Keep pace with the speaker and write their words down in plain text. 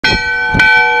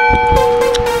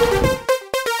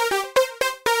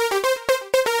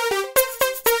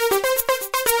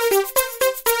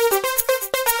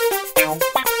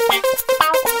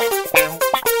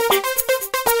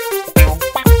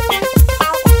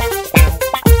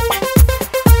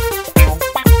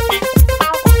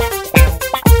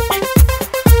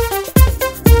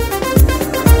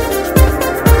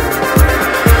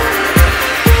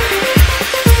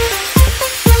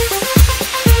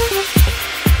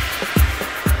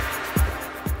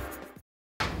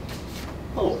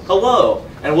Hello,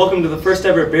 and welcome to the first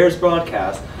ever Bears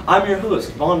broadcast. I'm your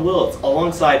host, Vaughn Willetts,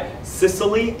 alongside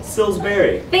Cicely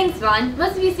Sillsbury. Thanks, Vaughn.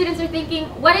 Most of you students are thinking,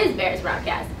 what is Bears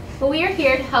broadcast? Well, we are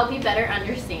here to help you better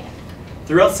understand.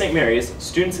 Throughout St. Mary's,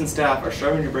 students and staff are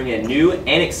striving to bring in new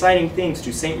and exciting things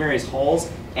to St. Mary's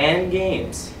halls and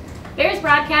games. Bears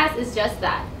broadcast is just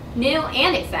that, new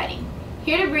and exciting.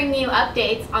 Here to bring you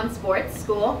updates on sports,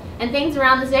 school, and things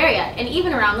around this area, and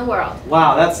even around the world.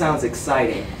 Wow, that sounds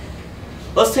exciting.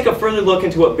 Let's take a further look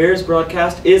into what Bears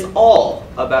broadcast is all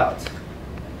about.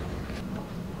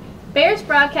 Bears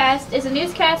broadcast is a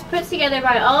newscast put together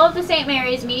by all of the St.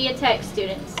 Mary's Media Tech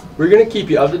students. We're going to keep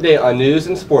you up to date on news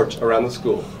and sports around the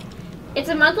school. It's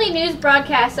a monthly news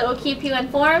broadcast that will keep you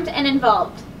informed and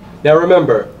involved. Now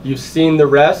remember, you've seen the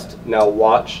rest, now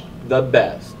watch the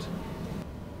best.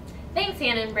 Thanks,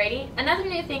 Hannah and Brady. Another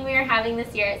new thing we are having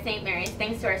this year at St. Mary's,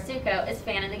 thanks to our Suco, is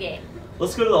Fan of the Game.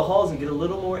 Let's go to the halls and get a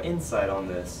little more insight on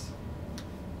this.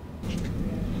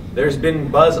 There's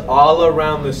been buzz all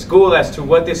around the school as to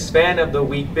what this Fan of the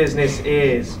Week business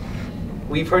is.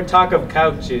 We've heard talk of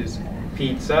couches,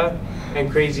 pizza,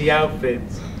 and crazy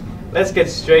outfits. Let's get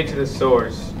straight to the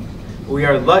source. We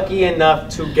are lucky enough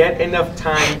to get enough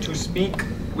time to speak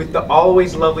with the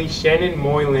always lovely Shannon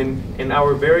Moylan and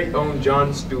our very own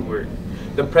John Stewart,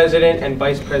 the president and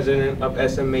vice president of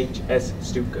SMHS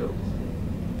Stuco.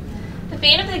 The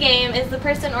fan of the game is the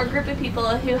person or group of people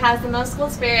who has the most school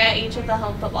spirit at each of the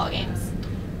home football games.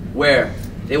 Where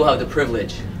they will have the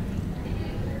privilege,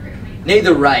 nay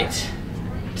the right,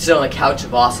 to sit on a couch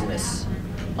of awesomeness,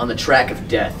 on the track of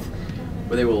death,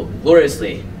 where they will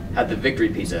gloriously have the victory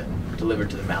pizza delivered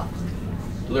to the mouth.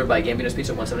 Delivered by Gambino's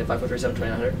Pizza,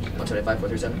 175-437-2900,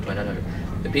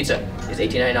 175-437-2900. The pizza is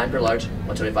 $18.99 per large,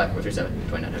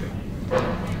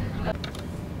 175-437-2900.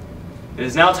 It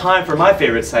is now time for my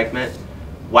favorite segment,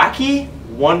 Wacky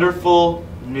Wonderful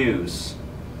News.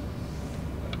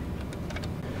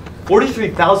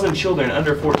 43,000 children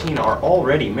under 14 are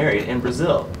already married in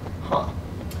Brazil. Huh.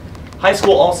 High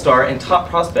school all-star and top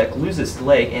prospect loses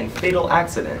leg in fatal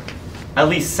accident. At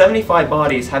least 75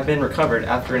 bodies have been recovered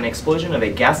after an explosion of a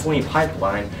gasoline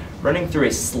pipeline running through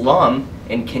a slum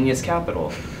in Kenya's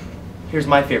capital. Here's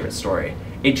my favorite story.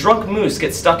 A drunk moose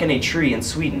gets stuck in a tree in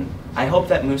Sweden. I hope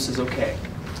that moose is okay.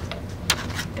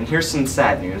 And here's some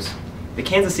sad news. The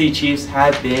Kansas City Chiefs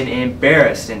have been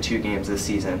embarrassed in 2 games this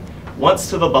season. Once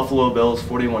to the Buffalo Bills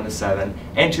 41-7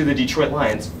 and to the Detroit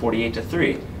Lions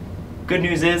 48-3. Good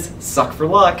news is, suck for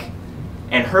luck.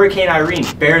 And Hurricane Irene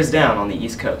bears down on the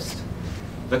East Coast.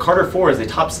 The Carter 4 is a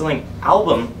top-selling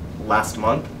album last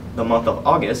month, the month of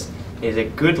August. It is a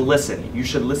good listen. You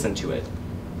should listen to it.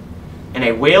 And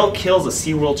a whale kills a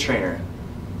SeaWorld trainer.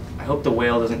 I hope the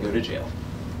whale doesn't go to jail.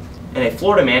 And a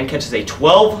Florida man catches a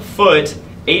 12-foot,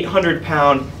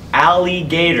 800-pound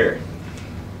alligator.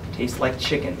 Tastes like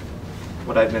chicken,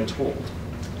 what I've been told.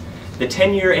 The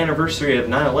 10-year anniversary of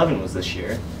 9/11 was this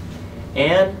year.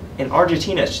 And an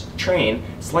Argentina train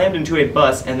slammed into a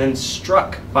bus and then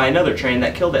struck by another train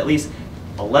that killed at least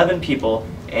 11 people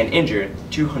and injured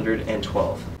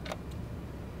 212.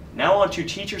 Now on to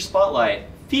Teacher Spotlight,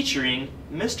 featuring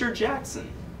Mr. Jackson.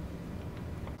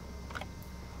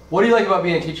 What do you like about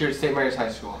being a teacher at St. Mary's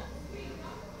High School?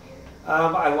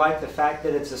 I like the fact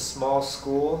that it's a small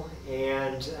school,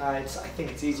 and I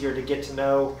think it's easier to get to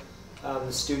know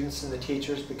the students and the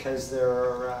teachers because there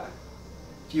are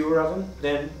fewer of them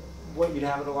than what you'd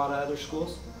have at a lot of other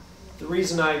schools. The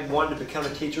reason I wanted to become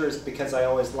a teacher is because I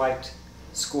always liked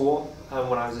school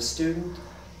when I was a student,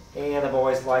 and I've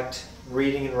always liked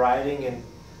reading and writing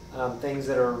and things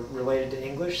that are related to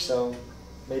English, so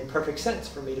it made perfect sense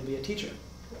for me to be a teacher.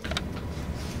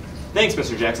 Thanks,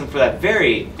 Mr. Jackson, for that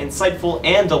very insightful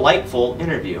and delightful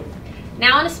interview.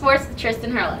 Now on to sports with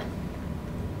Tristan Hurla.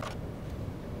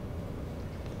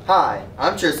 Hi,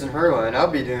 I'm Tristan Hurla and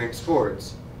I'll be doing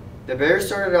sports. The Bears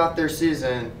started off their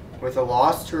season with a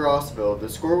loss to Rossville. The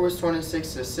score was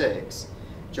 26-6.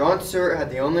 John Stewart had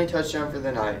the only touchdown for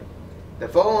the night. The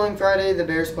following Friday, the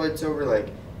Bears played Silver Lake.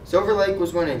 Silver Lake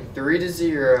was winning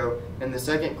 3-0 in the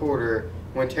second quarter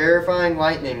when terrifying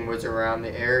lightning was around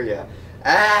the area.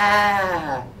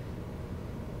 Ah!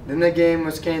 Then the game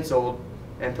was canceled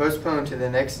and postponed to the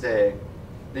next day.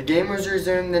 The game was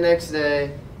resumed the next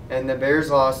day and the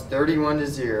Bears lost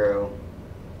 31-0.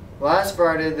 Last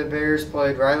Friday, the Bears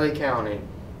played Riley County.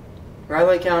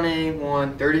 Riley County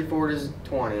won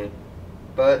 34-20,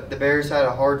 but the Bears had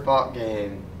a hard-fought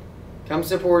game. Come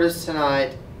support us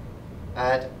tonight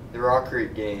at the Rock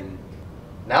Creek game.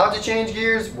 Now to change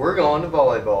gears, we're going to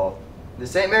volleyball. The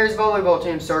St. Mary's volleyball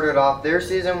team started off their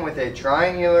season with a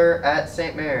triangular at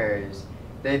St. Mary's.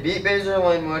 They beat Baser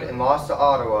Linwood and lost to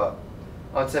Ottawa.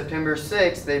 On September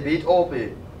 6th, they beat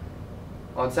Olpe.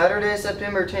 On Saturday,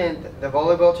 September 10th, the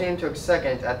volleyball team took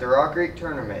second at the Rock Creek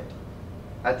tournament.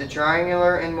 At the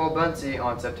Triangular in Wabaunsee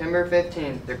on September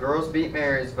 15th, the girls beat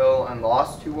Marysville and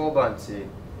lost to Wabaunsee.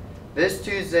 This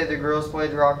Tuesday, the girls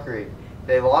played Rock Creek.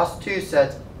 They lost 2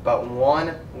 sets, but won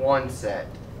 1 set.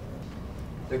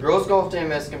 The girls golf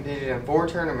team has competed in 4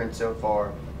 tournaments so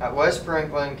far. At West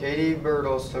Franklin, Katie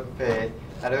Birtles took 5th.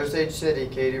 At Osage City,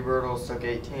 Katie Birtles took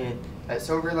 18th. At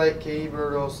Silver Lake, Katie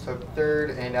Birtles took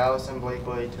 3rd, and Allison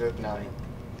Blakely took 9th.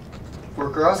 For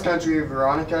cross country,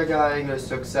 Veronica Gallegos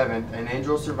took 7th, and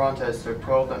Angel Cervantes took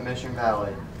 12th at Mission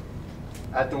Valley.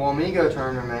 At the Wamego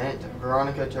tournament,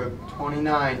 Veronica took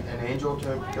 29 and Angel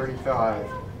took 35.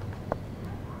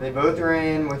 They both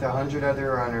ran with 100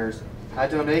 other runners.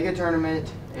 At the Onega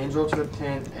tournament, Angel took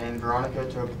 10th and Veronica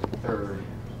took 3rd.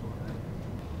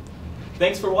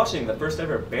 Thanks for watching the first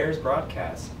ever Bears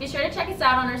broadcast. Be sure to check us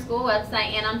out on our school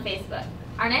website and on Facebook.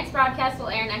 Our next broadcast will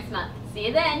air next month. See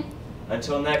you then.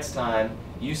 Until next time,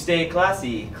 you stay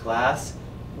classy, class.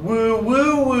 Woo,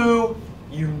 woo, woo.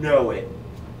 You know it.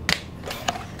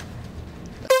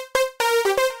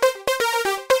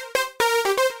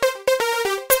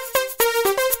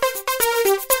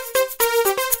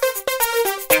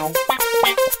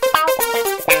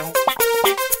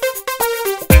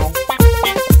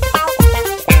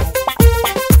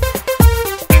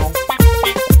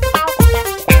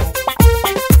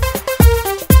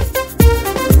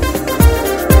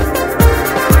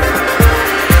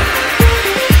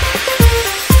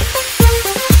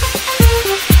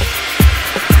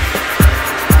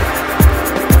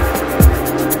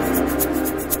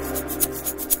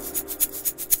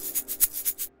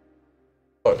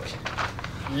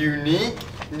 Unique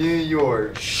New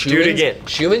York. Do it again.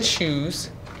 Schumann shoes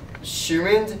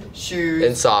Schumann's shoes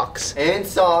and socks. and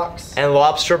socks And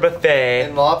lobster buffet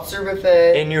and lobster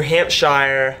buffet in New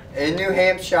Hampshire in New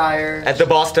Hampshire at the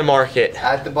Boston Market.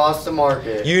 at the Boston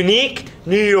Market. Unique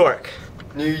New York.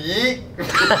 New Yeek.